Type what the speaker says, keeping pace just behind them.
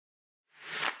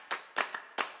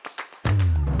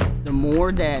The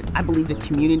more that I believe the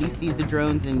community sees the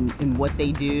drones and what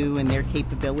they do and their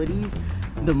capabilities,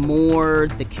 the more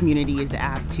the community is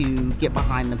apt to get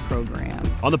behind the program.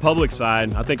 On the public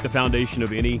side, I think the foundation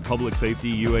of any public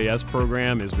safety UAS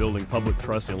program is building public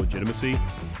trust and legitimacy.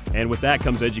 And with that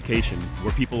comes education,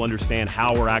 where people understand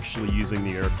how we're actually using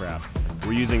the aircraft.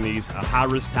 We're using these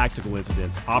high-risk tactical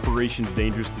incidents, operations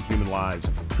dangerous to human lives,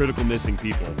 critical missing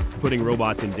people, putting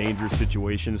robots in dangerous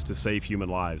situations to save human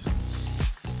lives.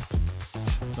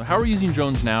 So how we're using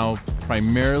drones now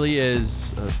primarily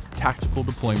is tactical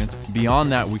deployments.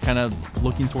 Beyond that, we kind of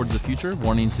looking towards the future,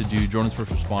 wanting to do drone as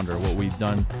first responder. What we've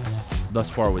done thus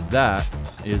far with that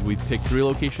is we've picked 3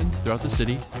 locations throughout the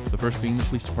city, the first being the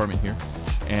police department here,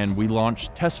 and we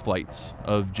launched test flights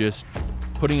of just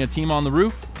putting a team on the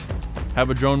roof, have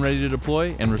a drone ready to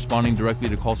deploy, and responding directly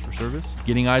to calls for service,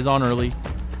 getting eyes on early,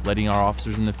 letting our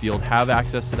officers in the field have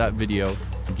access to that video,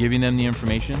 giving them the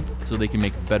information so they can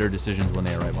make better decisions when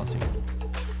they arrive on scene.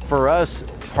 For us,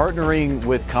 partnering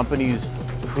with companies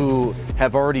who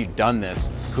have already done this,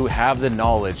 who have the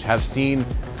knowledge, have seen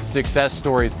success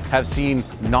stories, have seen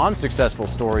non-successful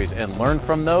stories and learned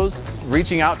from those,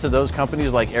 reaching out to those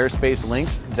companies like Airspace Link,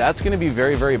 that's going to be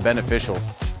very, very beneficial.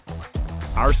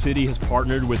 Our city has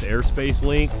partnered with Airspace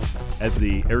Link as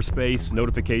the airspace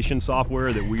notification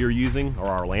software that we are using, or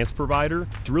our Lance provider.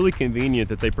 It's really convenient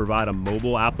that they provide a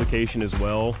mobile application as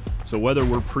well. So whether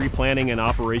we're pre-planning an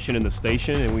operation in the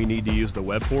station and we need to use the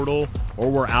web portal,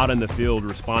 or we're out in the field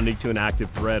responding to an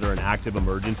active threat or an active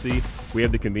emergency, we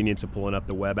have the convenience of pulling up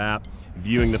the web app,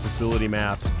 viewing the facility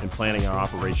maps, and planning our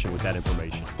operation with that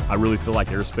information. I really feel like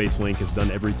Airspace Link has done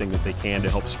everything that they can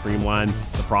to help streamline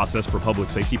the process for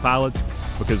public safety pilots,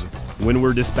 because when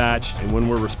we're dispatched and when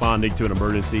we're responding to an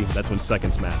emergency, that's when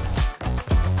seconds matter.